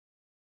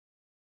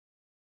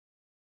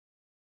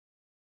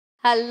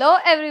Hello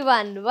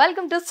everyone,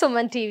 welcome to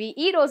SumanTV.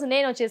 ఈ రోజు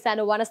నేను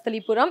వచ్చేసాను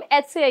వనస్థలిపురం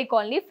SCI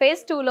కాలనీ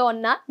ఫేజ్ 2 లో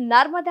ఉన్న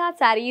నర్మదా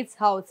సారీస్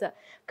హౌస్.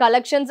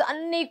 కలెక్షన్స్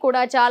అన్నీ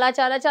కూడా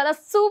చాలా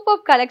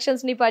సూపర్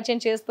కలెక్షన్స్ ని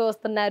పరిచయం చేస్తూ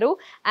వస్తున్నారు.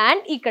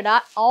 అండ్ ఇక్కడ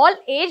ఆల్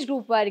ఏజ్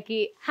గ్రూప్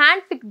వారికి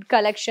hand picked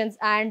collections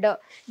and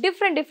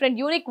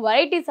different unique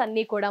varieties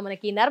అన్నీ కూడా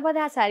మనకి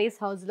నర్మదా సారీస్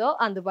హౌస్ లో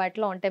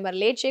అందుబాటులో ఉంటాయి. మరి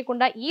లేట్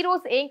చేయకుండా ఈ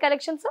రోజు ఏం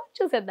కలెక్షన్స్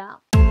చూసేద్దాం.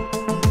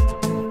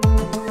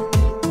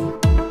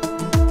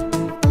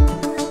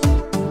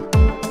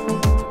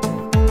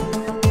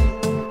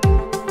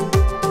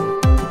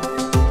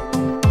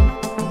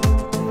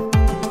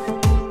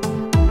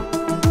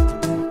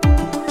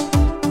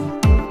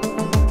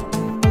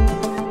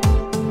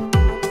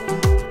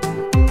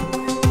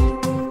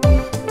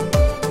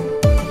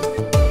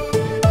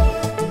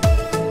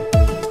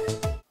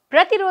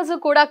 ప్రతిరోజు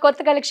కూడా కొత్త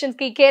కలెక్షన్స్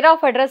కి care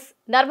of address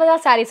Narmada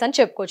saris అని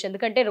చెప్పుకోవచ్చు.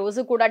 ఎందుకంటే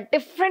రోజు కూడా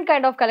డిఫరెంట్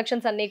కైండ్ ఆఫ్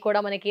కలెక్షన్స్ అన్ని కూడా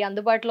మనకి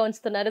అందుబాటులో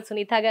ఉంచుతున్నారు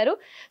సునీత గారు.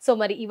 సో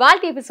మరి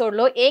ఇవాల్టి ఎపిసోడ్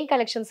లో ఏం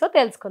కలెక్షన్స్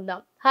తెలుసుకుందాం.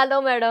 Hello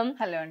madam.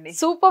 హలో అండి.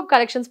 సూపర్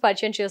కలెక్షన్స్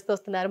పరిచయం చేస్తూ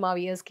వస్తున్నారు మా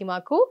వ్యూయర్స్ కి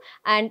మాకు.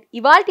 అండ్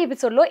ఇవాల్టి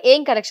ఎపిసోడ్ లో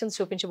ఏం కలెక్షన్స్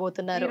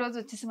చూపించబోతున్నారు? ఈ రోజు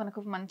వచ్చేసి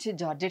మనకు మంచి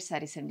జార్జెట్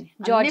సారీస్ అండి.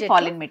 Georgette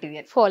falling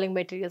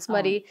materials.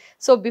 మరి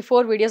సో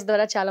బిఫోర్ వీడియోస్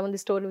ద్వారా చాలా మంది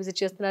స్టోర్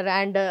విజిట్ చేస్తున్నారు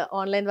అండ్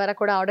ఆన్లైన్ ద్వారా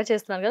కూడా ఆర్డర్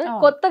చేస్తున్నారు కదా.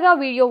 కొత్తగా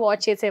వీడియో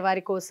వాచ్ చేసే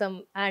వారి కోసం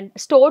అండ్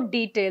స్టోర్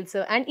డీటెయిల్స్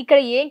అండ్ ఇక్కడ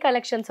ఏం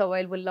కలెక్షన్స్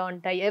అవైలబుల్ లో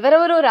ఉంటాయి,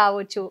 ఎవరెవరు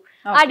రావచ్చు,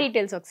 ఆ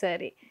డీటెయిల్స్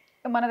ఒకసారి.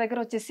 మన దగ్గర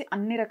వచ్చేసి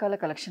అన్ని రకాల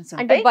కలెక్షన్స్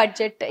అంటే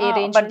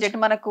బడ్జెట్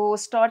మనకు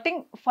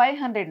స్టార్టింగ్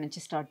 500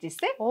 నుంచి స్టార్ట్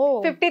చేస్తే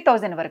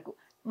 50,000 వరకు.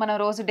 మనం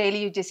రోజు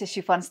డైలీ యూజ్ చేసే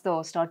షిఫాన్స్ తో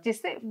స్టార్ట్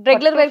చేస్తే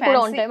రెగ్యులర్ వేర్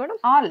కూడా ఉంటాయి మేడం.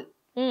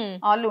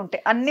 ఆల్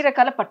ఉంటాయి. అన్ని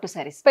రకాల పట్టు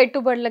సారీస్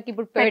పెట్టుబడులకి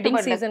ఇప్పుడు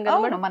వెడ్డింగ్ సీజన్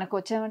కదా, మనకు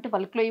వచ్చామంటే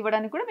బల్క్ లో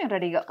ఇవ్వడానికి కూడా మేము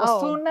రెడీగా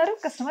వస్తూ ఉన్నారు.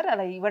 కస్టమర్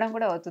అలా ఇవ్వడం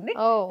కూడా అవుతుంది.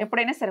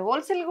 ఎప్పుడైనా సరే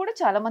హోల్సేల్ కూడా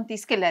చాలా మంది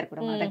తీసుకెళ్లారు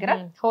కూడా మన దగ్గర.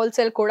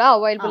 హోల్సేల్ కూడా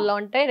అవైలబుల్ లో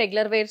ఉంటాయి.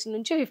 రెగ్యులర్ వేర్స్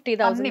నుంచి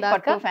 50,000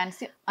 దాకా.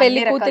 ఫ్యాన్సీ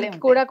పెళ్లి కూతురికి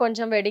కూడా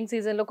కొంచెం వెడ్డింగ్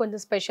సీజన్ లో కొంచెం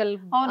స్పెషల్.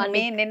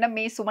 నిన్న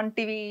మీ సుమన్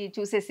టీవీ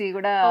చూసేసి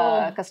కూడా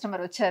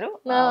కస్టమర్ వచ్చారు.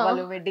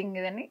 వాళ్ళు వెడ్డింగ్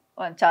అని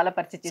చాలా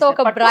పర్చేస్ చేశారు.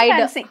 ఒక బ్రైడ్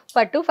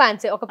పట్టు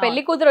ఫ్యాన్సీ, ఒక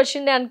పెళ్లి కూతురు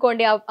వచ్చింది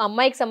అనుకోండి, ఆ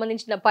అమ్మాయికి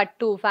సంబంధించిన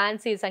పట్టు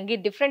ఫ్యాన్సీ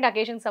సంగీత్ డిఫరెంట్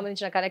అకేషన్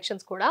సంబంధించిన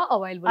కలెక్షన్స్ కూడా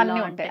అవైలబుల్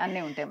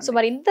ఉంటాయి. సో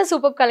మరి ఇంత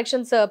సూపర్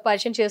కలెక్షన్స్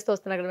పరిచయం చేస్తూ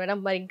వస్తున్నారు కదా మేడం.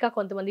 మరి ఇంకా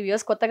కొంతమంది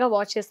వ్యూవర్స్ కొత్తగా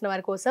వాచ్ చేస్తున్న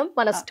వారి కోసం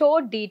మన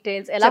స్టోర్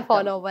డీటెయిల్స్ ఎలా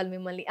ఫాలో అవ్వాలి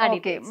మిమ్మల్ని?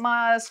 మా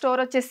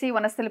స్టోర్ వచ్చేసి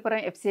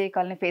వనస్థలిపురం FCI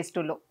కాలనీ ఫేజ్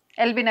 2 లో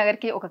ఎల్బీ నగర్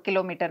కి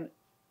 1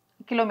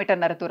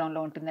 కిలోమీటర్న్నర దూరంలో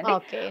ఉంటుందండి.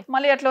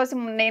 మళ్ళీ అట్లా వచ్చి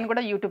నేను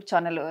కూడా యూట్యూబ్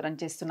ఛానల్ రన్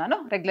చేస్తున్నాను.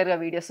 రెగ్యులర్ గా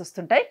వీడియోస్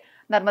వస్తుంటాయి.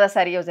 నర్మదా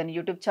సారీ హౌస్ అని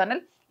యూట్యూబ్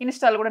ఛానల్,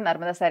 ఇన్స్టాల్ కూడా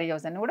నర్మదా సారీ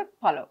హౌస్ అని కూడా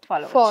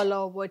ఫాలో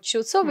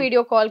అవ్వచ్చు. సో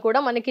వీడియో కాల్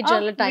కూడా మనకి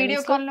జనరల్ టైం,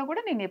 వీడియో కాల్ లో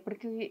కూడా నేను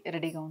ఎప్పటికీ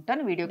రెడీగా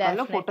ఉంటాను. వీడియో కాల్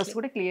లో ఫొటోస్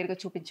కూడా క్లియర్ గా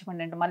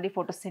చూపించమండి. మళ్ళీ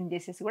ఫొటోస్ సెండ్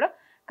చేసేసి కూడా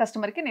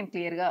కస్టమర్ కి నేను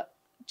క్లియర్ గా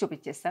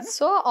చూపించేస్తాను.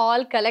 సో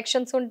ఆల్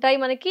కలెక్షన్స్ ఉంటాయి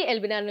మనకి.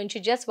 ఎల్బీనగర్ నుంచి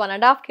జస్ట్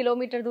 1.5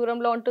 కిలోమీటర్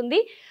దూరంలో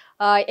ఉంటుంది.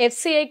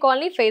 FCI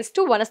colony phase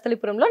 2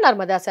 వనస్థలిపురంలో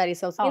Narmada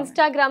saris house.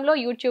 Instagram లో,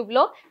 యూట్యూబ్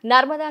లో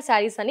నర్మదా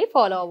సారీస్ అని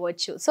ఫాలో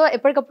అవ్వచ్చు. సో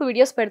ఎప్పటికప్పుడు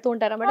వీడియోస్ పెడుతూ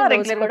ఉంటారా మేడం?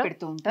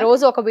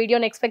 రోజు ఒక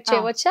వీడియోని ఎక్స్పెక్ట్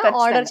చేయవచ్చా?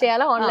 ఆర్డర్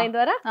చేయాలా ఆన్లైన్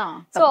ద్వారా?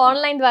 సో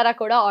ఆన్లైన్ ద్వారా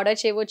కూడా ఆర్డర్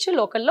చేయవచ్చు.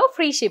 లోకల్లో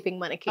ఫ్రీ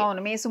షిప్పింగ్ మనకి.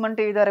 అవును, మీ సుమన్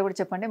టీవీ ద్వారా కూడా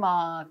చెప్పండి, మా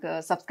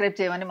సబ్స్క్రైబ్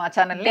చేయమని మా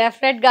ఛానల్.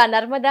 డెఫినెట్ గా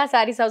నర్మదా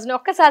సారీస్ హౌస్ ని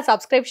ఒక్కసారి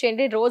సబ్స్క్రైబ్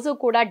చేయండి. రోజు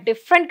కూడా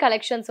డిఫరెంట్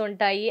కలెక్షన్స్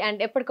ఉంటాయి అండ్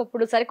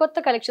ఎప్పటికప్పుడు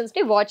సరికొత్త కలెక్షన్స్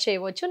ని వాచ్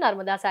చేయవచ్చు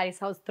Narmada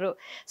saris house through.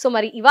 So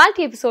మరి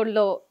ఇవాల్టి ఎపిసోడ్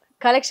లో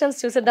కలెక్షన్స్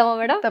చూసేద్దామా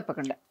మేడం?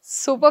 తప్పకుండా.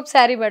 Super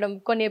sorry madam.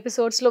 కొన్ని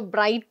ఎపిసోడ్స్ లో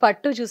బ్రైట్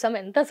పట్టు చూసాం,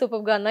 ఎంత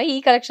సూపర్ గా ఉన్నాయి. ఈ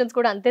కలెక్షన్స్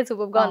కూడా అంతే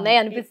సూపర్ గా ఉన్నాయి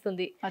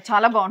అనిపిస్తుంది.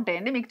 చాలా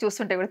బాగుంటాయండి. మీకు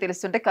చూస్తుంటే కూడా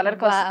తెలుస్తుంటే కలర్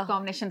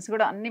కాంబినేషన్స్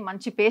కూడా అన్ని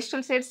మంచి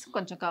పేస్టల్ షేడ్స్,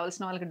 కొంచెం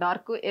కావాల్సిన వాళ్ళకి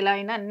డార్క్, ఎలా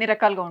అయినా అన్ని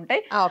రకాలుగా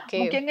ఉంటాయి.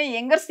 ముఖ్యంగా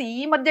యంగర్స్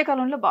ఈ మధ్య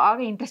కాలంలో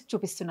బాగా ఇంట్రెస్ట్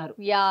చూపిస్తున్నారు.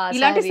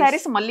 ఇలాంటి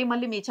సారీస్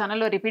మళ్ళీ మీ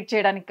ఛానల్లో రిపీట్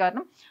చేయడానికి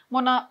కారణం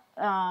మొన్న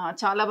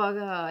చాలా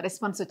బాగా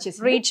రెస్పాన్స్ వచ్చేసి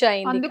రీచ్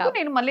అయింది. అందుకు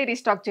నేను మళ్ళీ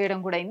రీస్టాక్ చేయడం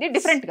కూడా అయింది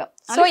డిఫరెంట్ గా.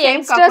 సో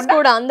యంగ్స్టర్స్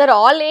కూడా అందరూ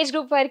ఆల్ ఏజ్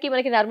గ్రూప్ వారికి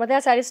మనకి నర్మదా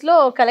సారీస్ లో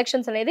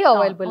కలెక్షన్స్ అనేది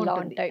అవైలబుల్ గా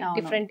ఉంటాయి.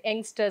 డిఫరెంట్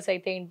యంగ్స్టర్స్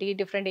అయితే ఏంటి,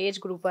 డిఫరెంట్ ఏజ్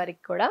గ్రూప్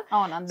వారికి కూడా.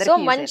 సో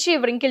మంచి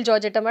వ్రింకిల్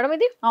జార్జెట్ మేడం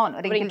ఇది. అవును,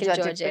 వ్రింకిల్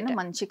జార్జెట్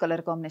మంచి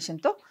కలర్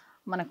కాంబినేషన్ తో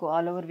మనకు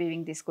ఆల్ ఓవర్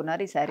వీవింగ్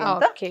తీసుకున్నారు ఈ సారీ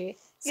అంతా.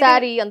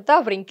 సారీ అంతా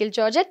వ్రింకిల్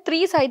జార్జెట్.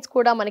 3 సైడ్స్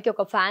కూడా మనకి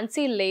ఒక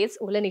ఫ్యాన్సీ లేస్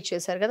ఉలెన్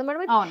ఇచ్చేసారు కదా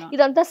మేడం.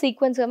 ఇదంతా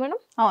సీక్వెన్స్ మేడం.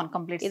 అవును,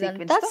 కంప్లీట్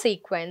ఇదంతా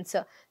సీక్వెన్స్.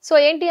 సో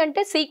ఏంటి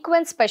అంటే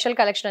సీక్వెన్స్ స్పెషల్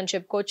కలెక్షన్ అని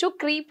చెప్పుకోవచ్చు.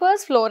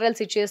 క్రీపర్స్,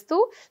 ఫ్లోరల్స్ ఇచ్చేస్తూ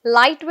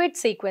లైట్ వెయిట్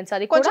సీక్వెన్స్.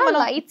 అది కూడా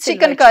లైట్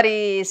చికెన్ కర్రీ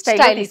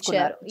స్టైల్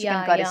తీసుకున్నారు.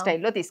 చికెన్ కర్రీ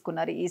స్టైల్ లో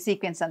తీసుకున్నారు ఈ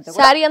సీక్వెన్స్ అంతా.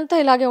 సారీ అంతా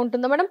ఇలాగే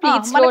ఉంటుందా మేడం?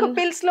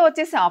 ప్లీట్స్ లో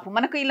వచ్చేసి ఆఫ్.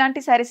 మనకు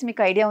ఇలాంటి సారీస్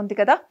మీకు ఐడియా ఉంది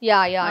కదా.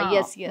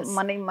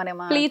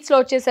 ప్లీట్స్ లో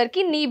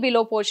వచ్చేసరికి నీ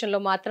బిలో పోర్షన్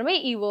లో మాత్రమే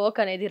ఈ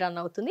వర్క్ అనేది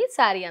రన్ అవుతుంది.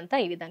 సారీ అంతా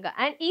ఈ విధంగా.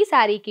 అండ్ ఈ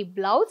సారీకి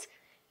బ్లౌజ్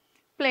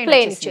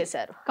ప్లెయిన్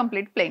ఇచ్చేసారు,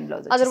 కంప్లీట్ ప్లెయిన్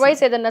బ్లౌజ్. అదర్వైజ్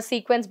ఏదైనా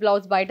సీక్వెన్స్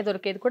బ్లౌజ్ బయట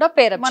దొరికేది కూడా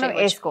పేర్ అప్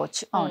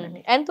వేసుకోవచ్చు.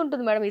 అవునండి. ఎంత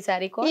ఉంటుంది మేడం ఈ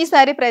సారీ? ఈ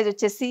సారీ ప్రైస్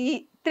వచ్చేసి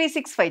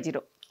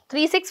 3650.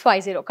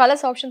 3650.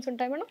 కలర్స్ ఆప్షన్స్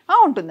ఉంటాయి మేడం?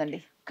 ఉంటుందండి.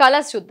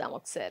 కలర్స్ చూద్దాం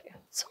ఒకసారి.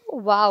 సో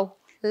వావ్,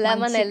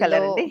 లెమన్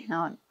కలర్ అండి.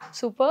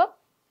 సూపర్.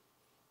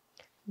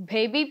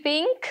 బేబీ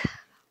పింక్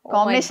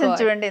కాంబినేషన్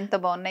చూడండి ఎంత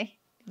బాగున్నాయి.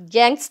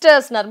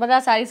 యంగ్స్టర్స్ నర్మదా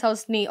సారీస్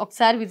హౌస్ ని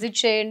ఒకసారి విజిట్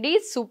చేయండి.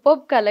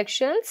 Super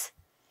collections.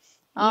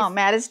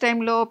 మ్యారేజ్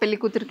టైంలో పెళ్లి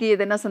కూతురికి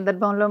ఏదైనా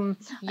సందర్భంలో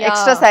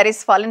ఎక్స్ట్రా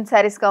సారీస్ ఫాలిన్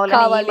సారీస్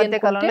కావాలని ఈ మధ్య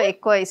కాలంలో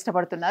ఎక్కువ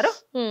ఇష్టపడుతున్నారు.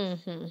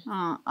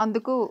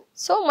 అందుకు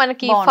సో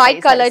మనకి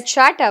 5 కలర్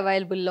చార్ట్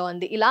అవైలబుల్ లో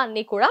ఉంది. ఇలా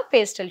అన్ని కూడా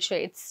పేస్టల్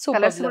షేడ్స్.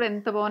 కలర్స్ కూడా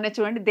ఎంత బాగున్నాయి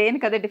చూడండి.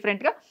 దేనికి అదే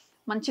డిఫరెంట్ గా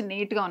మంచి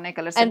నీట్ గా ఉన్నాయి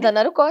కలర్స్. ఎంత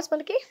అన్నారు కాస్ట్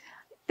మనకి?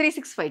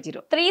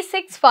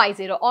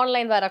 3650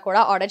 ఆన్లైన్ ద్వారా కూడా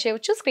ఆర్డర్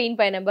చేయవచ్చు. స్క్రీన్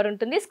పై నెంబర్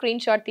ఉంటుంది,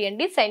 స్క్రీన్ షాట్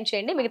తీయండి, సెండ్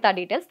చేయండి, మిగతా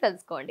డీటెయిల్స్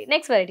తెలుసుకోండి.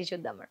 నెక్స్ట్ వెరైటీ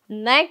చూద్దాం మేడం.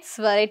 నెక్స్ట్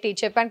వెరైటీ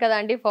చెప్పాను కదా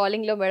అండి,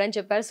 ఫాలింగ్ లో మేడం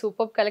చెప్పారు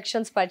సూపర్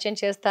కలెక్షన్స్ పరిచయం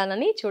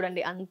చేస్తానని.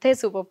 చూడండి అంతే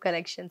సూపర్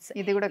కలెక్షన్స్.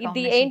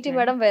 ఇది ఏంటి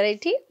మేడం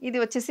వెరైటీ? ఇది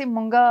వచ్చేసి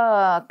ముంగా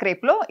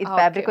క్రేప్ లో, ఇది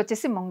ఫ్యాబ్రిక్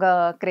వచ్చేసి ముంగా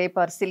క్రేప్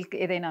ఆర్ సిల్క్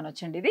ఏదైనా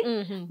అనొచ్చండి. ఇది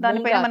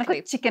దానిపైన మనకు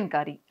చికెన్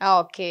కర్రీ.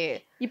 ఓకే,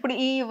 ఇప్పుడు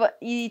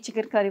ఈ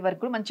చికెన్ కర్రీ వర్క్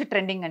కూడా మంచి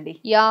ట్రెండింగ్ అండి.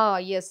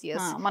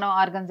 మనం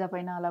ఆర్గంజా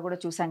పైన అలా కూడా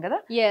చూసాం కదా.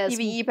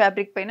 ఇవి ఈ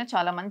ఫ్యాబ్రిక్ పైన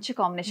చాలా మంచి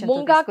combination.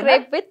 Munga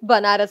crepe with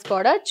Banaras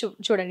border.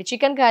 చూడండి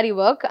చికెన్ కర్రీ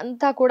వర్క్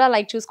అంతా కూడా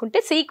లైక్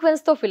చూసుకుంటే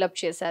సీక్వెన్స్ తో ఫిల్అప్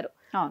చేశారు.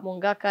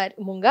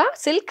 ముంగా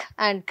సిల్క్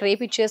అండ్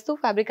క్రేప్ ఇచ్చేస్తూ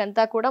ఫ్యాబ్రిక్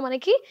అంతా కూడా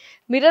మనకి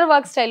మిర్రర్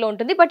వర్క్ స్టైల్లో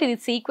ఉంటుంది. బట్ ఇది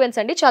సీక్వెన్స్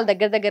అండి, చాలా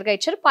దగ్గరగా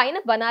ఇచ్చారు. పైన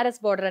బనారస్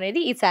బార్డర్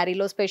అనేది ఈ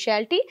శారీలో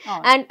స్పెషాలిటీ.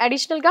 అండ్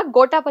అడిషనల్ గా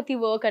గోటాపతి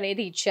వర్క్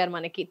అనేది ఇచ్చారు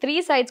మనకి.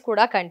 3 సైడ్స్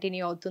కూడా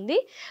కంటిన్యూ అవుతుంది.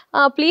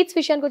 ప్లీట్స్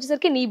విషయానికి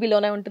వచ్చేసరికి నీ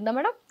బిలోనే ఉంటుందా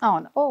మేడం?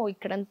 అవును.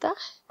 ఇక్కడంతా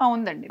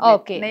ఉందండి.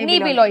 ఓకే, నీ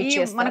బిలో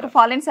ఇచ్చేస్తారు. మనకు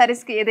ఫాలిన్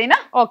సారీస్ కి ఏదైనా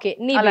ఓకే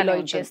నీ బిలో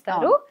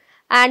ఇచ్చేస్తారు.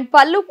 అండ్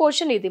పళ్ళు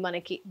పోర్షన్ ఇది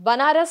మనకి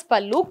బనారస్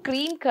పళ్ళు,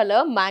 క్రీమ్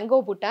కలర్, మ్యాంగో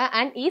బుట్ట.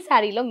 అండ్ ఈ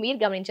శారీలో మీరు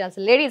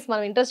గమనించాల్సిన లేడీస్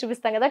మనం ఇంట్రెస్ట్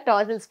చూపిస్తాం కదా,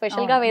 టాజిల్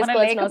స్పెషల్ గా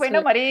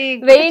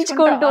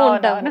వేయించుకుంటూ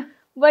ఉంటాం.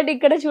 బట్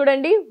ఇక్కడ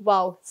చూడండి,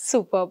 వావ్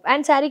సూపర్.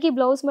 అండ్ శారీకి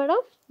బ్లౌజ్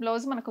మేడం?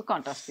 బ్లౌజ్ మనకు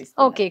కాంట్రాస్ట్.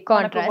 ఓకే,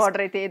 కాంట్రాస్ట్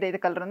బార్డర్ అయితే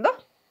ఏదైతే కలర్ ఉందో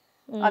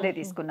అదే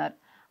తీసుకున్నారు.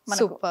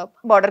 సూపర్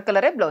బార్డర్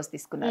కలరే బ్లౌజ్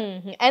తీసుకున్నారు.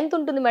 ఎంత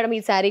ఉంటుంది మేడం ఈ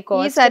శారీ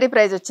కాస్ట్? ఈ శారీ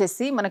ప్రైస్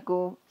వచ్చేసి మనకు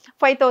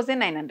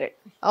 5900.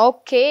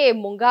 Okay,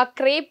 munga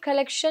crepe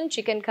collection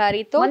chicken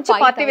కర్రీతో మంచి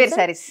పార్టీ వేర్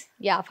సారీస్.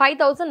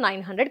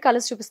 5900.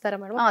 కలర్స్ చూపిస్తారా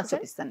మేడం?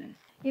 చూపిస్తాను.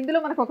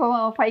 ఇందులో మనకు ఒక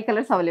 5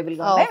 కలర్స్ అవైలబుల్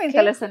గా ఉన్నాయి.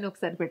 కలర్స్ అన్ని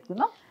ఒకసారి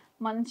పెట్టుకుందాం.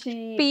 మంచి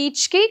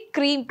పీచ్ కి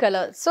cream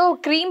colour. So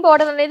cream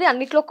border అనేది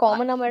అన్నిట్లో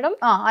కామన్ మేడం?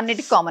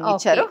 అన్నిటికి కామన్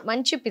ఇచ్చారు.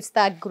 మంచి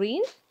పిస్తా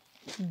green,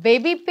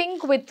 baby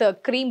pink with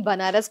cream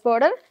Banaras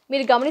border.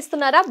 మీరు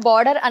గమనిస్తున్నారా,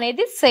 బార్డర్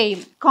అనేది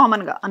సేమ్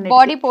కామన్ గా,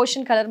 బాడీ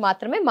పోర్షన్ కలర్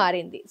మాత్రమే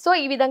మారింది. సో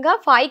ఈ విధంగా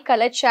 5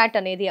 కలర్ చార్ట్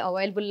అనేది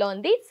అవైలబుల్ లో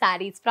ఉంది.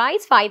 శారీస్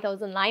ప్రైస్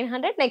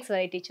 5900. నెక్స్ట్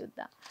వెరైటీ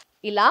చూద్దాం.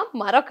 ఇలా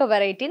మరొక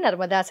వెరైటీ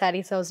నర్మదా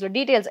సారీస్ హౌస్ లో.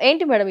 డీటెయిల్స్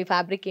ఏంటి మేడం? ఈ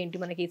ఫ్యాబ్రిక్ ఏంటి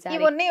మనకి?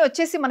 ఇవన్నీ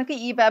వచ్చేసి మనకి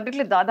ఈ ఫ్యాబ్రిక్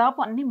లో దాదాపు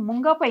అన్ని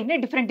ముంగా పైన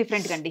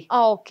డిఫరెంట్ అండి.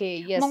 ఓకే,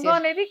 ముంగా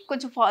అనేది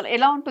కొంచెం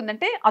ఎలా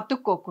ఉంటుందంటే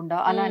అతుక్కోకుండా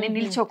అలానే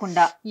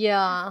నిల్చోకుండా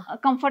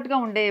కంఫర్ట్ గా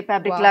ఉండే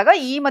ఫ్యాబ్రిక్ లాగా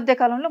ఈ మధ్య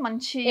కాలంలో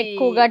మంచి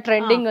ఎక్కువగా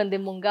ట్రెండింగ్ ఉంది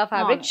ముంగా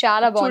ఫ్యాబ్రిక్.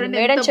 చాలా బాగుంది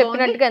మేడం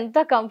చెప్పినట్టుగా. ఎంత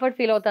కంఫర్ట్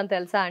ఫీల్ అవుతాను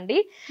తెలుసా అండి.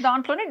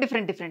 దాంట్లోనే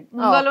డిఫరెంట్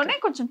ముంగాలోనే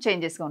కొంచెం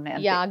చేంజెస్ గా ఉన్నాయి.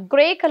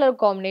 గ్రే కలర్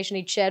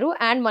కాంబినేషన్ ఇచ్చారు.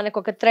 అండ్ మనకు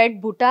ఒక థ్రెడ్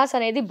బుటాస్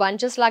అనేది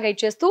బంచెస్ లాగా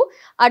ఇచ్చేస్తూ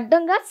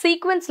అడ్డంగా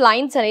సీక్వెన్స్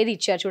లైన్స్ అనేది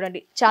ఇచ్చారు. చూడండి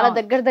చాలా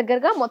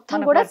దగ్గరగా మొత్తం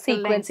కూడా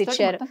సీక్వెన్స్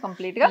ఇచ్చారు.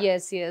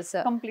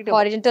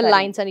 హారిజంటల్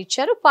లైన్స్ అని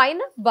ఇచ్చారు. పైన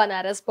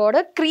బనారస్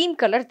బార్డర్ క్రీమ్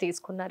కలర్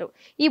తీసుకున్నారు.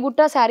 ఈ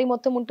బుట్ట శారీ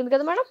మొత్తం ఉంటుంది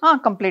కదా మేడం?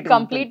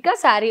 కంప్లీట్ గా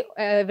శారీ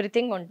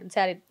ఎవ్రీథింగ్ ఉంటుంది.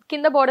 శారీ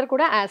కింద బార్డర్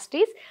కూడా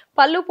యాస్టీస్.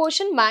 పళ్ళు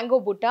పోర్షన్ మ్యాంగో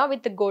బుట్ట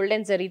విత్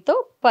గోల్డెన్ జరీతో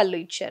పళ్ళు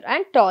ఇచ్చారు.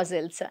 And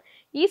tassels.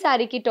 ఈ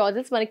శారీకి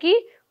టాజిల్స్ మనకి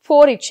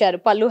 4 ఇచ్చారు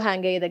పళ్ళు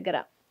హ్యాంగ్ అయ్యే దగ్గర.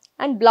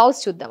 అండ్ బ్లౌజ్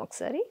చూద్దాం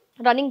ఒకసారి.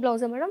 Running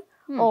బ్లౌజా madam?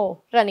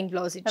 రన్నింగ్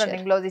బ్లౌజ్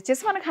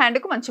ఇచ్చేసి మనకి హ్యాండ్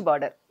కు మంచి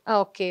బార్డర్.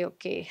 ఓకే,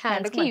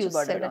 హ్యాండ్ కి యూస్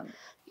చేయాలి.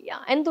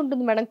 ఎంత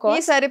ఉంటుంది మేడం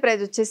ఈ సారీ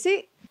ప్రైస్ వచ్చేసి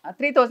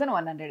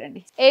 3100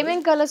 అండి.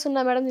 ఏమేం కలర్స్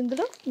ఉన్నాయి మేడం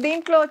ఇందులో?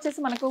 దీంట్లో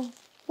వచ్చేసి మనకు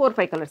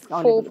 4-5 కలర్స్.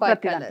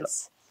 4-5 కలర్స్.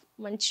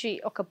 మంచి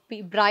ఒక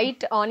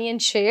bright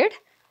onion shade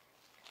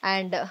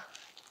and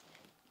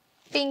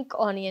pink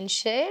onion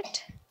shade,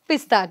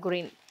 pista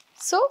green.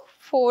 So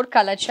 4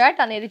 colour chart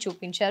అనేది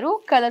చూపించారు.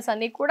 కలర్స్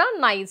అన్ని కూడా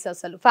నైస్.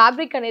 అసలు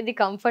ఫ్యాబ్రిక్ అనేది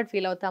కంఫర్ట్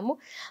ఫీల్ అవుతాము.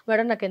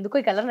 మేడం నాకు ఎందుకు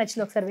ఈ కలర్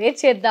నచ్చింది, ఒకసారి వేర్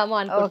చేద్దాము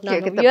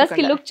అనుకుంటున్నాను వ్యూయర్స్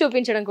కి లుక్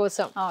చూపించడం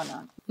కోసం.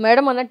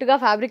 మేడం అన్నట్టుగా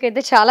ఫ్యాబ్రిక్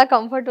అయితే చాలా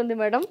కంఫర్ట్ ఉంది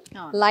మేడం.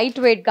 లైట్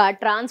వెయిట్ గా,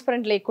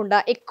 ట్రాన్స్పరెంట్ లేకుండా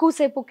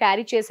ఎక్కువసేపు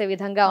క్యారీ చేసే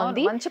విధంగా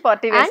ఉంది.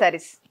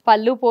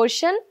 పళ్ళు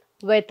portion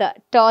with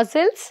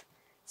tassels.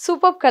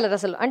 Super colour.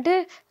 అసలు అంటే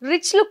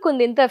రిచ్ లుక్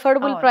ఉంది. ఇంత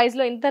అఫోర్డబుల్ ప్రైస్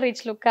లో ఇంత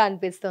రిచ్ లుక్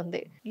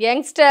అనిపిస్తుంది.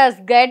 Youngsters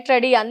get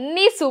ready.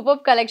 అన్ని సూపర్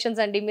కలెక్షన్స్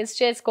అండి, మిస్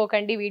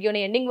చేసుకోకండి.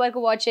 వీడియోని ఎండింగ్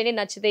వరకు వాచ్ చేయండి.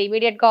 నచ్చితే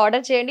ఇమీడియట్ గా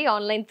ఆర్డర్ చేయండి.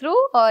 ఆన్లైన్ త్రూ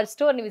ఆర్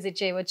స్టోర్ ని విజిట్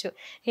చేయవచ్చు.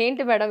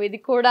 ఏంటి మేడం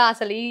ఇది కూడా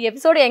అసలు ఈ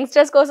ఎపిసోడ్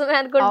యంగ్స్టర్స్ కోసమే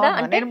అనుకుంటా.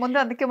 అంటే ముందు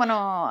అందుకే మనం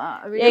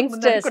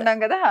యంగ్స్టర్స్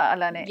కదా.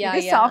 అలానే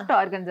సాఫ్ట్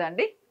ఆర్గన్జా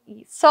అండి.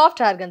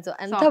 సాఫ్ట్ ఆర్గన్జా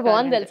ఎంత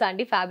బాగుంది తెలుసా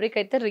అండి. ఫ్యాబ్రిక్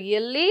అయితే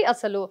రియల్లీ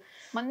అసలు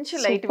మంచి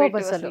లైట్ వెయిట్,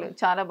 అసలు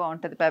చాలా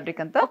బాగుంటది ఫ్యాబ్రిక్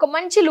అంతా. ఒక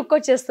మంచి లుక్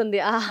వచ్చేస్తుంది.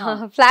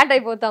 ఫ్లాట్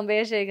అయిపోతాం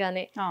వేర్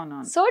చేయగానే.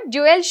 సో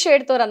డ్యూయల్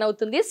షేడ్ తో రన్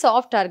అవుతుంది.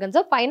 సాఫ్ట్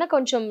ఆర్గన్జా పైన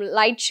కొంచెం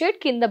లైట్ షేడ్,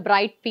 కింద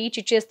బ్రైట్ పీచ్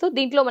ఇచ్చేస్తూ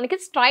దీంట్లో మనకి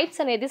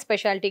స్ట్రైప్స్ అనేది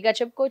స్పెషాలిటీగా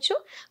చెప్పుకోవచ్చు.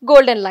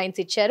 గోల్డెన్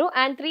లైన్స్ ఇచ్చారు.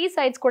 అండ్ 3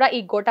 సైడ్స్ కూడా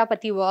ఈ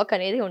గోటాపతి వర్క్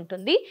అనేది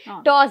ఉంటుంది.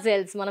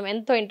 టాజిల్స్ మనం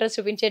ఎంతో ఇంట్రెస్ట్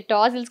చూపించే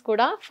టాజిల్స్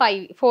కూడా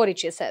 4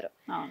 ఇచ్చేసారు.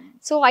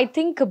 సో ఐ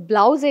థింక్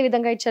బ్లౌజ్ ఏ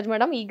విధంగా ఇచ్చారు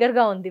మేడం? ఈగర్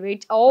గా ఉంది.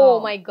 Wait. Oh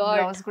my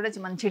God, blouse కూడా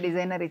మంచి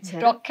డిజైనర్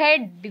ఇచ్చారు.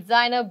 Brocade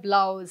designer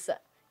blouse.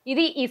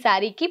 ఇది ఈ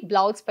శారీకి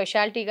బ్లౌజ్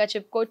స్పెషాలిటీగా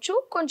చెప్పుకోవచ్చు.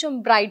 కొంచెం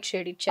బ్రైట్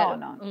షేడ్ ఇచ్చారు.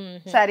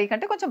 శారీ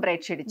కంటే కొంచెం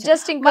బ్రైట్ షేడ్ ఇచ్చారు.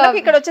 జస్ట్ ఇంకా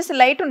ఇక్కడ వచ్చేసి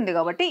లైట్ ఉంది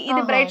కాబట్టి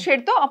ఇది బ్రైట్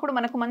షేడ్ తో అప్పుడు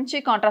మనకు మంచి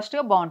కాంట్రాస్ట్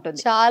గా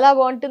బాగుంటుంది. చాలా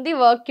బాగుంటుంది.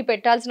 వర్క్ కి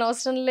పెట్టాల్సిన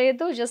అవసరం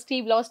లేదు. జస్ట్ ఈ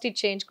బ్లౌజ్ స్టిచ్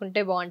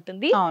చేయించుకుంటే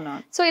బాగుంటుంది.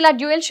 సో ఇలా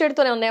డ్యూయల్ షేడ్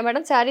తోనే ఉన్నాయి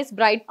madam saris.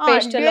 Bright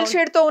pastel dual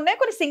shade తో ఉన్నాయి,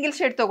 కొన్ని సింగిల్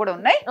షేడ్ తో కూడా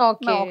ఉన్నాయి.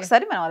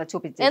 ఒకసారి మనం అలా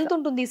చూపించాం. ఎంత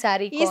ఉంటుంది ఈ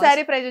శారీ? ఈ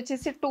శారీ ప్రైస్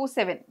వచ్చేసి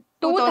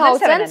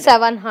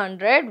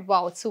 2700.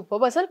 Wow,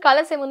 super. అసలు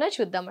కలర్స్ ఏమున్నాయో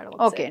చూద్దాం మేడం.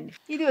 ఓకే అండి,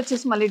 ఇది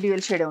వచ్చేసి మళ్ళీ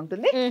డ్యూయల్ షేడ్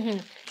ఉంటుంది.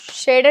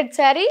 Shaded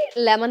sari,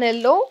 lemon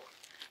yellow.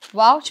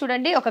 Wow,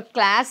 చూడండి ఒక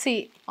క్లాసీ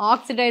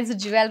ఆక్సిడైజ్డ్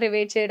జ్యువెలరీ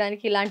వేర్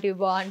చేయడానికి ఇలాంటివి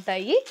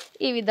బాగుంటాయి.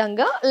 ఈ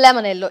విధంగా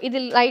లెమన్ ఎల్లో,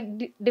 ఇది లైట్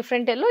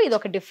డిఫరెంట్ ఎల్లో, ఇది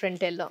ఒక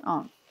different yellow.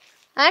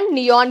 And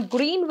neon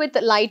green with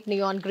light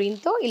neon green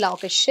తో ఇలా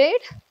ఒక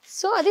షేడ్.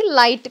 సో అది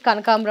లైట్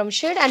కనకాంబరం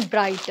షేడ్ అండ్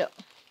బ్రైట్.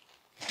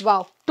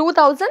 వావ్,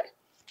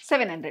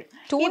 2700.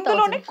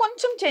 ఇందులోనే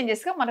కొంచెం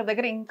చేంజెస్ గా మన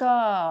దగ్గర ఇంకా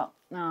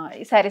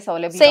saris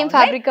available. Same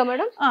fabric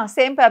madam?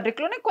 Same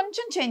fabric లోనే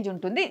కొంచెం చేంజ్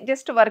ఉంటుంది.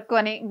 జస్ట్ వర్క్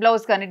అని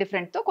బ్లౌజ్ కానీ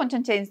డిఫరెంట్ తో కొంచెం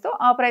చేంజ్ తో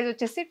ఆ ప్రైస్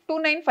వచ్చేసి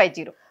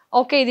 2950.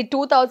 ఓకే, ఇది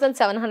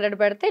 2700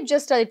 పెడితే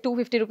జస్ట్ అది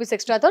 250 రూపీస్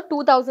ఎక్స్ట్రాతో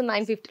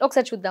 2950.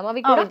 ఒకసారి చూద్దాం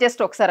అవి కూడా.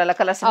 జస్ట్ ఒకసారి అలా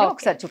కలర్స్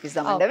ఒకసారి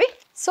చూపిద్దాం అవి.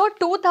 సో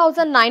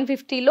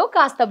 2950 లో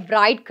కాస్త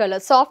bright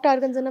colour soft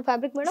organza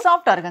fabric madam?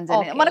 Soft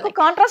organza మనకు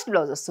కాంట్రాస్ట్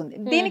బ్లౌజ్ వస్తుంది.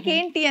 దీనికి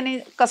ఏంటి అని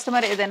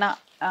కస్టమర్ ఏదైనా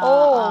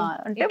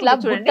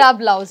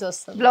బ్లౌజ్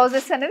వస్తుంది.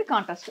 బ్లౌజెస్ అనేది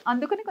కాంట్రాస్ట్,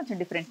 అందుకని కొంచెం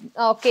different.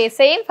 Okay,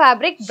 same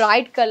fabric,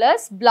 bright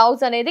colours,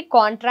 blouse అనేది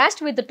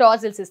కాంట్రాస్ట్ విత్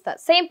టాజిల్స్ ఇస్తారు.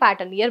 సేమ్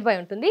ప్యాటర్న్ నియర్ బై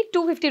ఉంటుంది.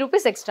 250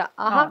 రూపీస్ ఎక్స్ట్రా.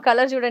 ఆహా,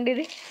 కలర్ చూడండి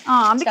ఇది.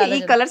 అందుకే ఈ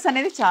కలర్స్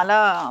అనేది చాలా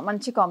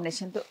మంచి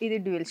కాంబినేషన్ తో. ఇది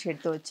డ్యూయల్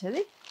షేడ్ తో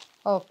వచ్చేది.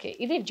 ఓకే,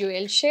 ఇది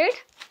డ్యూయల్ షేడ్.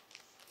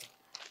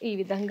 ఈ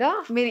విధంగా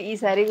మీరు ఈ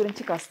సారీ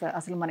గురించి కాస్త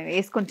అసలు మనం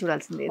వేసుకొని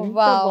చూడాల్సింది.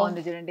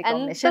 బాగుంది చూడండి,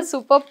 ఎంత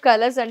సూపర్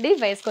కలర్స్ అండి.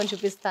 వేసుకొని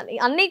చూపిస్తాను.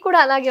 అన్ని కూడా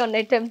అలాగే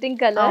ఉన్నాయి, టెంప్టింగ్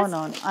కలర్స్.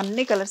 అవునవును,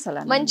 అన్ని కలర్స్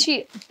అలా. మంచి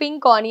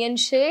పింక్ ఆనియన్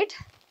షేడ్,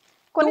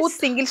 కొన్ని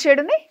సింగిల్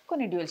షేడ్ ఉన్నాయి,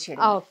 కొన్ని dual shade.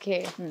 Okay,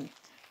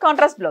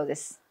 contrast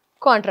blouses.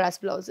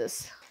 Contrast blouses.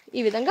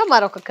 ఈ విధంగా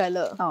మరొక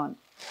కలర్. అవును,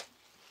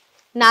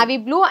 నావీ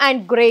బ్లూ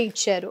అండ్ గ్రే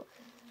ఇచ్చారు.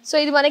 సో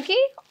ఇది మనకి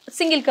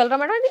single colour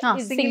madam?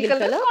 Single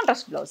colour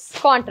contrast blouse.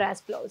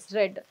 Contrast blouse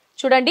red.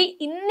 చూడండి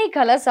ఇన్ని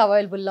కలర్స్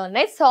అవైలబుల్ లో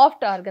ఉన్నాయి.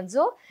 సాఫ్ట్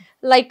ఆర్గన్జో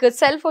లైక్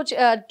సెల్ఫ్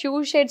ట్యూ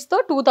షేడ్స్ తో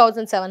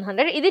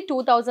 2700. ఇది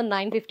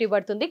 2950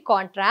 పడుతుంది.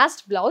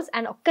 Contrast blouse.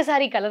 అండ్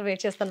ఒక్కసారి కలర్ వేర్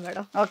చేస్తాను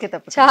మేడం. ఓకే,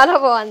 తప్ప చాలా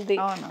బాగుంది.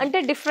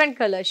 అంటే డిఫరెంట్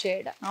కలర్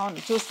షేడ్.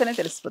 అవును, చూస్తేనే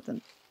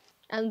తెలిసిపోతుంది.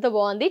 అంత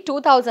బాగుంది.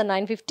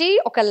 2950.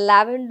 ఒక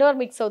లావెండర్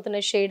మిక్స్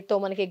అవుతున్న షేడ్ తో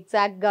మనకి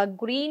ఎగ్జాక్ట్ గా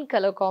గ్రీన్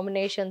కలర్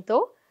కాంబినేషన్ తో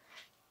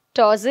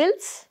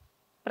టాజిల్స్.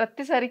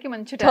 ప్రతిసారికి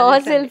మంచి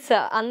టాజిల్స్,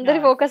 అందరి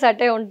ఫోకస్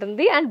అటే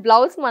ఉంటుంది. అండ్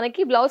బ్లౌజ్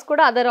మనకి బ్లౌజ్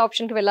కూడా అదర్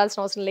ఆప్షన్ కి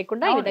వెళ్ళాల్సిన అవసరం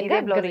లేకుండా ఈ విధంగా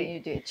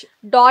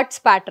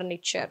డాట్స్ ప్యాటర్న్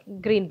ఇచ్చారు.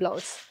 గ్రీన్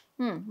బ్లౌజ్,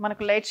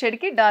 మనకు లైట్ షేడ్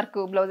కి డార్క్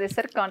బ్లౌజ్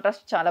వేస్తారు.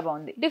 కాంట్రాస్ట్ చాలా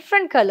బాగుంది.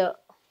 Different colour.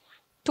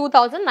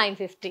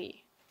 2950.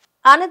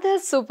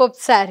 Another super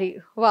sari.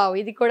 Wow,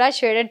 ఇది కూడా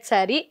షేడెడ్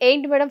శారీ.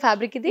 ఏంటి మేడం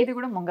ఫ్యాబ్రిక్ ఇది? ఇది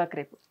కూడా munga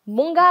crepe.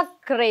 Munga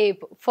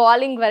crepe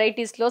falling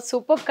varieties లో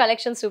సూపర్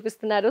కలెక్షన్స్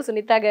చూపిస్తున్నారు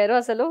సునీత గారు.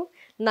 అసలు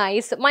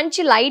నైస్.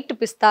 మంచి లైట్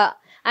పిస్తా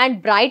అండ్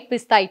బ్రైట్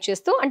పిస్తా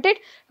ఇచ్చేస్తూ, అంటే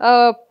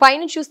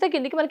పైన చూస్తే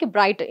కిందికి మనకి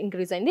బ్రైట్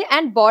ఇంక్రీజ్ అయింది.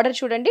 అండ్ బార్డర్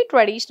చూడండి,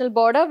 ట్రెడిషనల్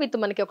బార్డర్ విత్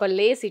మనకి ఒక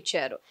లేస్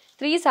ఇచ్చారు.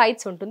 3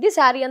 sides ఉంటుంది.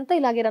 శారీ అంతా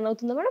ఇలాగే రన్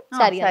అవుతుందా మేడం?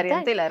 శారీ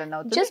అంతా ఇలా రన్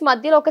అవుతుంది. జస్ట్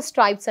మధ్యలో ఒక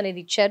స్ట్రైప్స్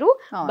అనేది ఇచ్చారు.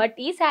 బట్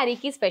ఈ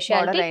శారీకి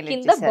స్పెషాలిటీ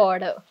కింద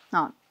బార్డర్.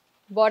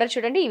 బార్డర్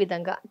చూడండి ఈ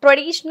విధంగా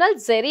ట్రెడిషనల్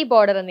జెరీ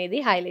బార్డర్ అనేది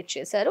హైలైట్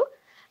చేశారు.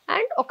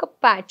 అండ్ ఒక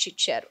ప్యాచ్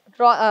ఇచ్చారు.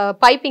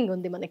 పైపింగ్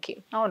ఉంది మనకి.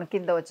 అవును,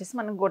 కింద వచ్చేసి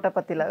మనం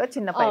గోటపత్తి లాగా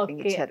చిన్న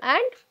పైపింగ్ ఇచ్చారు.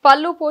 అండ్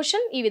పళ్ళు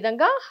పోర్షన్ ఈ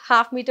విధంగా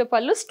 1/2 మీటర్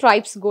పళ్ళు,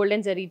 స్ట్రైప్స్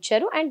గోల్డెన్ జరీ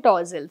ఇచ్చారు. And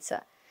tassels.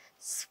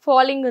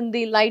 ఫాలింగ్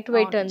ఉంది, లైట్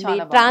వెయిట్ ఉంది,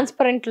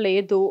 ట్రాన్స్పరెంట్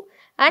లేదు.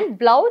 అండ్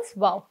బ్లౌజ్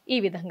వావ్ ఈ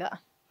విధంగా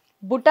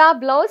బుటా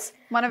బ్లౌజ్.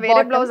 మన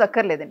వేరే బ్లౌజ్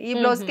అక్కర్లేదండి, ఈ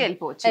బ్లౌజ్ కి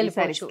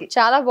వెళ్ళిపోవచ్చు.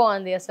 చాలా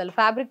బాగుంది. అసలు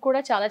ఫ్యాబ్రిక్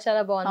కూడా చాలా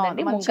చాలా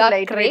బాగుందండి.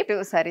 Light weight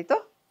సారీతో.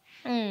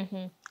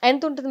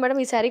 ఎంత ఉంటుంది మేడం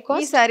ఈ శారీ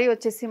కాస్ట్? ఈ శారీ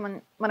వచ్చేసి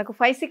మనకు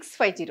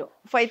 5650,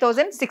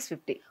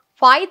 5650.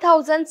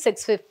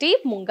 5650.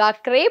 Munga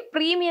crepe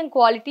premium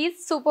quality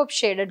super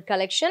shaded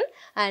collection.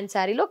 And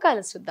శారీలో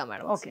కలర్స్ చూద్దాం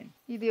మేడం. ఓకే,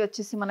 ఇది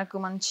వచ్చేసి మనకు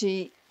మంచి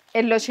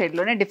ఎల్లో షేడ్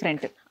లోనే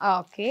different.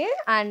 Okay,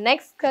 and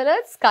next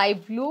colour sky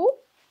blue.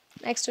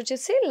 Next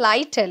వచ్చేసి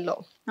లైట్ ఎల్లో,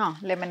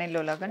 లెమన్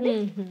ఎల్లో లాగా.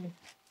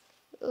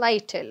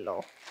 Light yellow.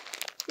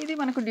 ఇది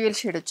మనకు డ్యూయల్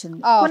షేడ్ వచ్చింది.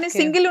 కొన్ని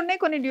సింగిల్ ఉన్నాయి,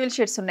 కొన్ని డ్యూయల్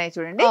షేడ్స్ ఉన్నాయి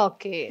చూడండి.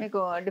 ఓకే, మీకు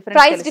డిఫరెంట్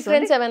ప్రైస్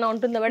డిఫరెన్స్ ఏమైనా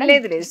ఉంటుందా మేడం?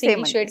 లేదు లేదు,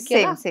 సేమ్ షేడ్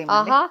కి.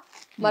 ఆహా,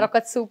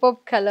 మరొక సూపర్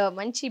కలర్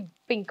మంచి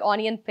పింక్,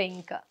 ఆనియన్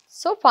పింక్.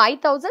 సో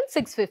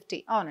 5650.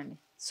 అవునండి,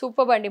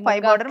 సూపర్ అండి. పై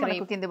బార్డర్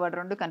మనకు కింద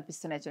బార్డర్ రెండు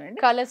కనిపిస్తున్నాయి చూడండి.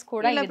 కలర్స్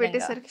కూడా ఇలా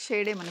పెట్టేసరికి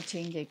షేడ్ ఏమైనా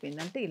చేంజ్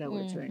అయిపోయింది అంటే ఇలా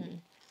కూడా చూడండి.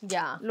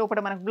 లోపల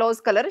మనకు బ్లౌజ్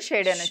కలర్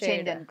షేడ్ అనేది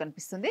చేంజ్ అని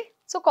కనిపిస్తుంది.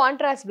 సో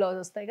కాంట్రాస్ట్ బ్లౌజ్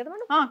వస్తాయి కదా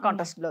మేడం?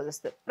 కాంట్రాస్ట్ బ్లౌజ్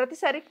వస్తుంది,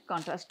 ప్రతిసారి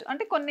కాంట్రాస్ట్.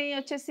 అంటే కొన్ని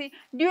వచ్చేసి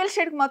డ్యూయల్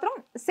షేడ్ మాత్రం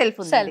సెల్ఫ్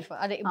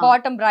అదే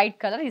బాటమ్ బ్రైట్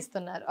కలర్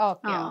ఇస్తున్నారు.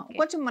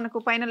 కొంచెం మనకు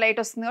పైన లైట్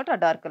వస్తుంది కాబట్టి ఆ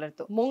డార్క్ కలర్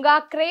తో. ముంగా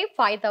క్రేప్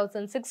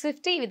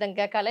 5650 ఈ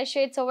విధంగా కలర్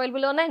షేడ్స్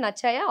అవైలబుల్ ఉన్నాయి.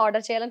 నచ్చాయా?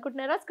 ఆర్డర్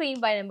చేయాలనుకుంటున్నారా?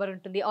 స్క్రీన్ పై నెంబర్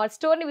ఉంటుంది. ఆర్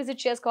స్టోర్ ని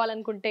విజిట్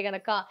చేసుకోవాలనుకుంటే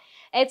గనక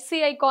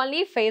HCI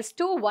colony phase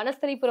 2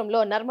 వనస్థలీపురంలో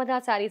Narmada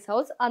saris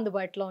house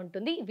అందుబాటులో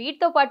ఉంటుంది.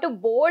 వీటితో పాటు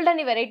బోల్డ్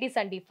అని వెరైటీస్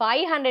అండి.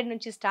 500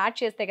 నుంచి స్టార్ట్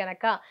చేస్తే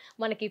గనక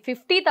మనకి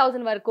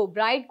 50,000 వరకు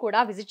బ్రైడ్ కూడా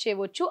విజిట్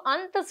చేయవచ్చు.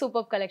 అంత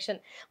సూపర్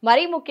కలెక్షన్.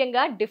 మరీ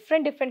ముఖ్యంగా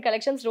డిఫరెంట్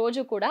కలెక్షన్స్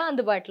రోజు కూడా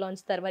అందుబాటులో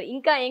ఉంచుతారు. మరి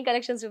ఇంకా ఏం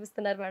కలెక్షన్స్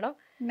చూపిస్తున్నారు మేడం?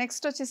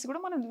 నెక్స్ట్ వచ్చేసి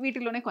కూడా మనం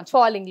వీటిలోనే కొంచెం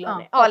ఫాలింగ్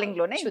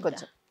లోనే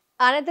కొంచెం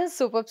అనదర్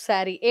సూపర్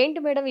సారీ. ఏంటి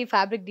మేడం ఈ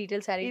ఫ్యాబ్రిక్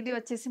డీటెయిల్ సారీ? ఇది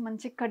వచ్చేసి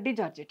మంచి కడ్డీ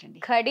జార్జెట్ అండి.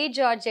 కడీ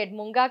జార్జెట్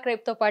ముంగా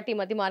క్రేప్ తో పాటు ఈ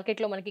మధ్య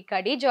మార్కెట్ లో మనకి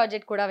కడీ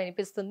జార్జెట్ కూడా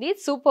వినిపిస్తుంది.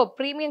 సూపర్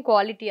ప్రీమియం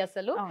క్వాలిటీ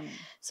అసలు.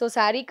 So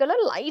sorry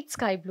colour light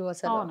sky blue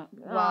అసలు.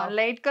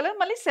 లైట్ కలర్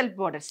మళ్ళీ సెల్ఫ్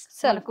బోర్డర్స్.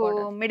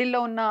 మిడిల్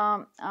లో ఉన్న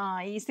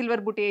ఈ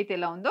సిల్వర్ బుటీ అయితే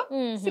ఎలా ఉందో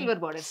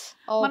సిల్వర్ బోర్డర్స్.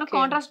 మనం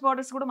కాంట్రాస్ట్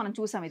బోర్డర్స్ కూడా మనం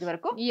చూసాం ఇది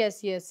వరకు.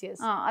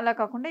 అలా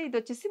కాకుండా ఇది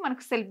వచ్చేసి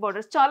మనకు సెల్ఫ్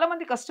బోర్డర్స్. చాలా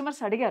మంది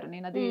కస్టమర్స్ అడిగారు,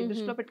 నేను అది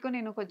దృష్టిలో పెట్టుకొని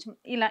నేను కొంచెం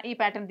ఇలా ఈ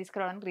ప్యాటర్న్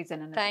తీసుకురావడానికి రీజన్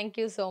అన్నమాట. Thank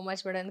you so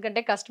much madam. ఎందుకంటే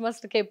కస్టమర్స్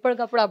కి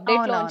ఎప్పటికప్పుడు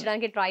అప్డేట్ లో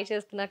ఉంచడానికి ట్రై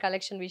చేస్తున్న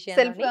కలెక్షన్ విషయం.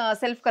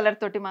 సెల్ఫ్ కలర్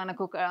తోటి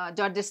మనకు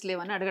జార్జెస్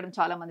లేవని అడగడం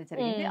చాలా మంది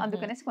జరిగింది,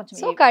 అందుకనేసి కొంచెం.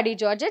 So khadi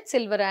georgette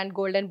silver and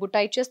golden Butta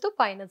ఇచ్చేస్తూ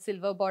పైన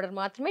సిల్వర్ బార్డర్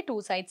మాత్రమే, 2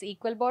 sides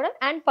ఈక్వల్ బార్డర్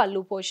అండ్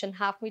పల్లు పోర్షన్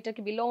 1/2 మీటర్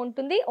కి బిలో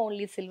ఉంటుంది.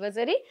 ఓన్లీ సిల్వర్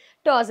జరీ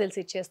టాజిల్స్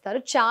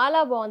ఇచ్చేస్తారు.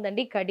 చాలా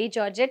బాగుందండి కడీ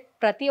జార్జెట్.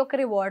 ప్రతి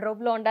ఒక్కరి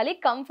వార్డ్రోబ్ లో ఉండాలి,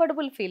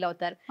 కంఫర్టబుల్ ఫీల్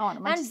అవుతారు.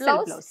 అండ్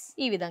బ్లౌజ్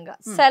ఈ విధంగా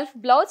సెల్ఫ్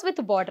బ్లౌజ్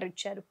విత్ బార్డర్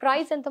ఇచ్చారు.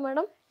 ప్రైస్ ఎంత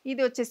మేడం?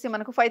 ఇది వచ్చేసి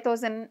మనకు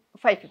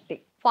 5,550.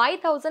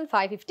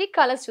 5,550.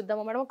 కలర్స్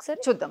చూద్దామా మేడం? ఒకసారి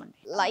చూద్దామండి.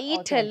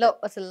 లైట్ ఎల్లో,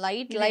 అసలు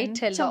లైట్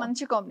ఎల్లో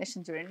మంచి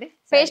కాంబినేషన్ చూడండి.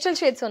 పేస్టల్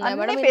షేడ్స్ ఉన్నాయి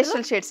మేడం?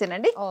 పేస్టల్ షేడ్స్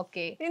ఏనండి.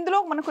 ఓకే. ఇందులో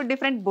మనకు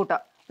డిఫరెంట్ బూటా,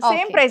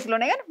 సేమ్ ప్రైస్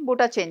లోనే కానీ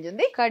బూటా చేంజ్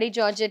ఉంది. కడీ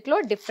జార్జెట్ లో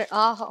డిఫరెంట్.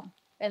 ఆహా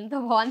ఎంత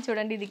బాగుంది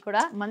చూడండి. ఇది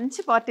కూడా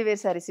మంచి పార్టీ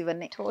వేర్ సారీస్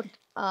ఇవన్నీ.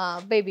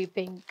 బేబీ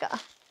పింక్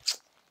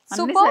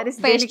సూపర్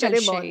పేస్టల్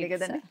బాగుంది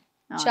కదండి.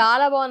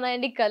 చాలా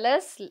బాగున్నాయండి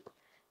కలర్స్.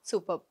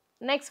 సూపర్.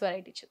 నెక్స్ట్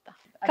వెరైటీ చూద్దాం.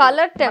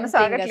 కలర్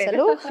టెంప్టింగ్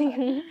అసలు.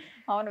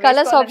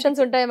 కలర్స్ ఆప్షన్స్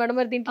ఉంటాయి మేడం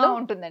మరి దీంట్లో?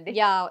 ఉంటుందండి.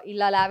 యా,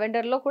 ఇలా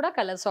లావెండర్ లో కూడా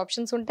కలర్స్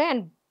ఆప్షన్స్ ఉంటాయి.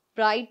 అండ్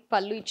బ్రైట్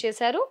పళ్ళు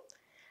ఇచ్చేసారు.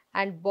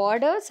 అండ్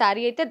బార్డర్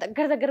సారీ అయితే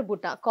దగ్గర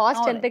బుట్ట.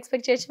 కాస్ట్ ఎంత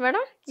ఎక్స్పెక్ట్ చేయొచ్చు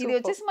మేడం? ఇది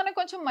వచ్చేసి మనకు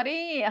కొంచెం మరీ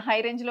హై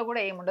రేంజ్ లో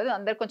కూడా ఏముండదు,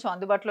 అందరు కొంచెం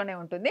అందుబాటులోనే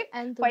ఉంటుంది.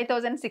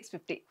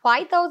 5,650.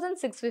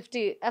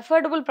 5,650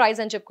 అఫోర్డబుల్ ప్రైస్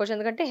అని చెప్పుకోవచ్చు,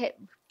 ఎందుకంటే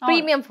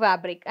ప్రీమియం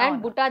ఫ్యాబ్రిక్ అండ్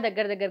బుట్టా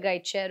దగ్గరగా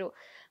ఇచ్చారు.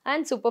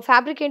 అండ్ సూపర్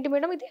ఫ్యాబ్రిక్ ఏంటి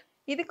మేడం ఇది?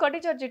 ఇది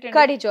కడీ జార్జెట్.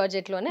 కడీ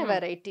జార్జెట్ లోనే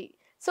variety.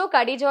 So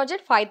khadi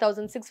georgette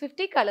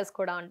 5,650. Colours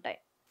కూడా ఉంటాయి.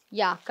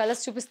 యా,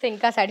 కలర్స్ చూపిస్తే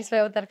ఇంకా సాటిస్ఫై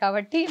అవుతారు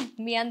కాబట్టి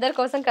మీ అందరి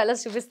కోసం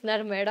కలర్స్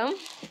చూపిస్తున్నారు మేడం.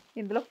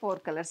 ఇందులో 4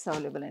 కలర్స్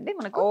అవైలబుల్ అండి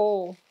మనకు. ఓ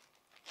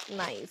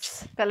నైస్.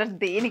 కలర్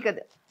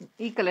దేనికది,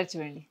 ఈ కలర్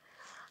చూడండి.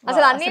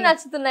 అసలు అన్ని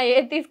నచ్చుతున్నాయి,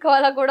 ఏది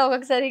తీసుకోవాలా కూడా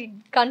ఒక్కొక్కసారి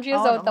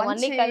కన్ఫ్యూజ్ అవుతాం.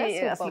 అన్ని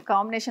కలర్స్ అసలు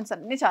కాంబినేషన్స్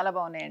అన్ని చాలా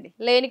బాగున్నాయండి.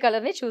 లేని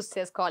కలర్ ని చూస్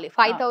చేసుకోవాలి.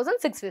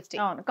 5,650.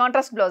 అవును,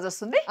 కాంట్రాస్ట్ బ్లౌజ్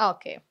వస్తుంది.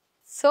 ఓకే.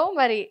 సో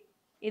మరి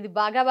ఇది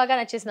బాగా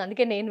నచ్చేసింది,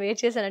 అందుకే నేను వేర్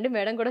చేశానండి.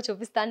 మేడం కూడా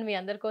చూపిస్తాను, మీ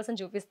అందరి కోసం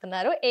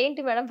చూపిస్తున్నారు.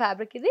 ఏంటి మేడం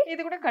ఫ్యాబ్రిక్ ఇది?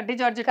 ఇది కూడా కడ్డీ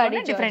జార్జెట్,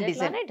 డిఫరెంట్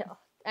డిజైన్.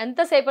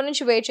 ఎంతసేపటి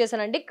నుంచి వెయిట్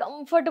చేశానండి.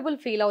 కంఫర్టబుల్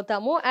ఫీల్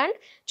అవుతాము. అండ్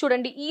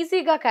చూడండి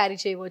ఈజీగా క్యారీ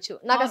చేయవచ్చు.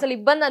 నాకు అసలు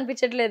ఇబ్బంది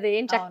అనిపించట్లేదు.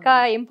 ఏం చక్కగా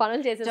ఏం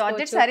పనులు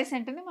చేసేసుకోవచ్చు. సారీస్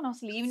అంటే మనం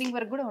అసలు ఈవినింగ్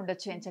వరకు కూడా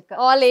ఉండొచ్చు. ఏం చక్కగా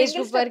ఆల్ ఏజ్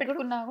గ్రూప్ వరకు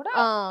కూడా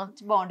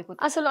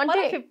బాగుండిపోతుంది. అసలు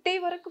అంటే 50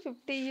 వరకు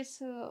 50 years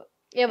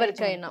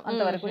ఎవరికైనా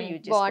అంతవరకు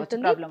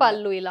బాగుంటుంది.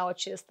 పళ్ళు ఇలా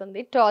వచ్చేస్తుంది,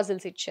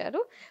 టాజిల్స్ ఇచ్చారు.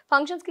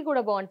 ఫంక్షన్స్ కి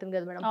కూడా బాగుంటుంది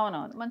కదా మేడం?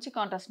 అవునవును, మంచి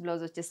కాంట్రాస్ట్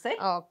బ్లౌజ్ వచ్చేస్తాయి.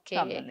 ఓకే.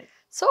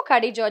 సో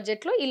కడీ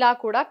జార్జెట్ లో ఇలా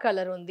కూడా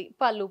కలర్ ఉంది.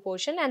 పళ్ళు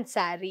పోర్షన్ అండ్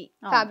శారీ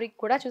ఫ్యాబ్రిక్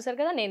కూడా చూసారు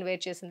కదా, నేను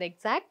వేర్ చేసింది.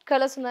 ఎగ్జాక్ట్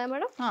కలర్స్ ఉన్నాయా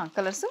మేడం?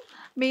 కలర్స్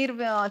మీరు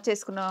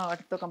చేసుకున్న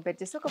వాటితో కంపేర్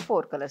చేస్తే ఒక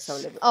 4 కలర్స్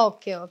అవైలబుల్.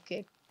 Okay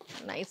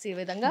nice. ఈ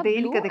విధంగా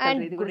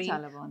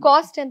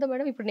కాస్ట్ ఎంత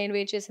మేడం? ఇప్పుడు నేను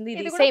వేర్ చేసింది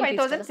ఇది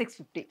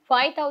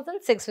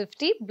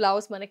 5,650.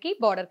 బ్లౌజ్ మనకి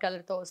బార్డర్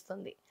కలర్ తో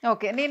వస్తుంది.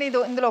 ఓకే, నేను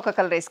ఇందులో ఒక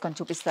కలర్ వేసుకొని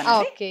చూపిస్తాను.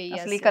 ఓకే,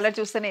 ఈ కలర్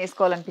చూస్తేనే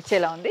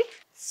వేసుకోవాలనిపించేలా ఉంది.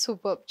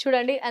 సూపర్.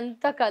 చూడండి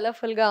ఎంత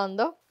కలర్ఫుల్ గా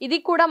ఉందో. ఇది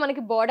కూడా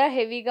మనకి బార్డర్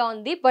హెవీగా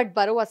ఉంది, బట్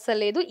బరువు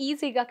అస్సలు లేదు.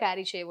 ఈజీగా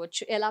క్యారీ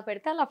చేయవచ్చు, ఎలా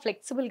పెడితే అలా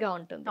ఫ్లెక్సిబుల్ గా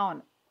ఉంటుంది.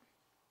 అవును,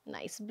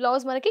 నైస్.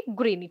 బ్లౌజ్ మనకి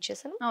గ్రీన్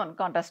ఇచ్చేసాను. అవును,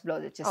 కాంట్రాస్ట్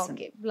బ్లౌజ్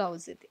వచ్చేస్తుంది.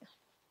 బ్లౌజ్ ఇది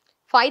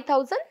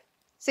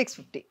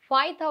 5,650.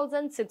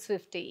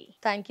 5,650.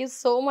 Thank you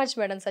so much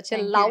madam, such a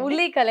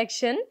lovely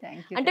collection.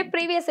 అంటే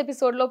ప్రీవియస్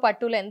ఎపిసోడ్ లో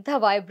పట్టులో ఎంత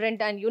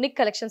వైబ్రెంట్ అండ్ యూనిక్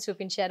కలెక్షన్స్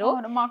చూపించారు.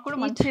 మాకు కూడా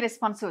మంచి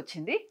రెస్పాన్స్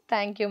వచ్చింది.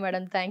 Thank you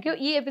madam, thank you.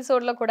 ఈ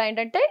ఎపిసోడ్ లో కూడా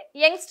ఏంటంటే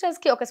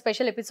యంగ్స్టర్స్ కి ఒక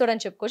స్పెషల్ ఎపిసోడ్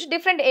అని చెప్పుకోవచ్చు.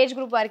 డిఫరెంట్ ఏజ్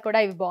గ్రూప్ వారికి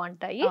కూడా ఇవి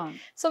బాగుంటాయి.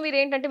 సో మీరు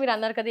ఏంటంటే మీరు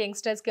అన్నారు కదా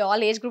యంగ్స్టర్స్ కి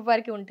ఆల్ ఏజ్ గ్రూప్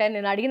వారికి ఉంటాయి.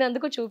 నేను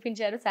అడిగినందుకు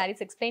చూపించారు,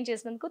 సారీస్ ఎక్స్ప్లెయిన్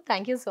చేసినందుకు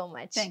thank you so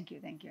much. Thank you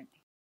అండి.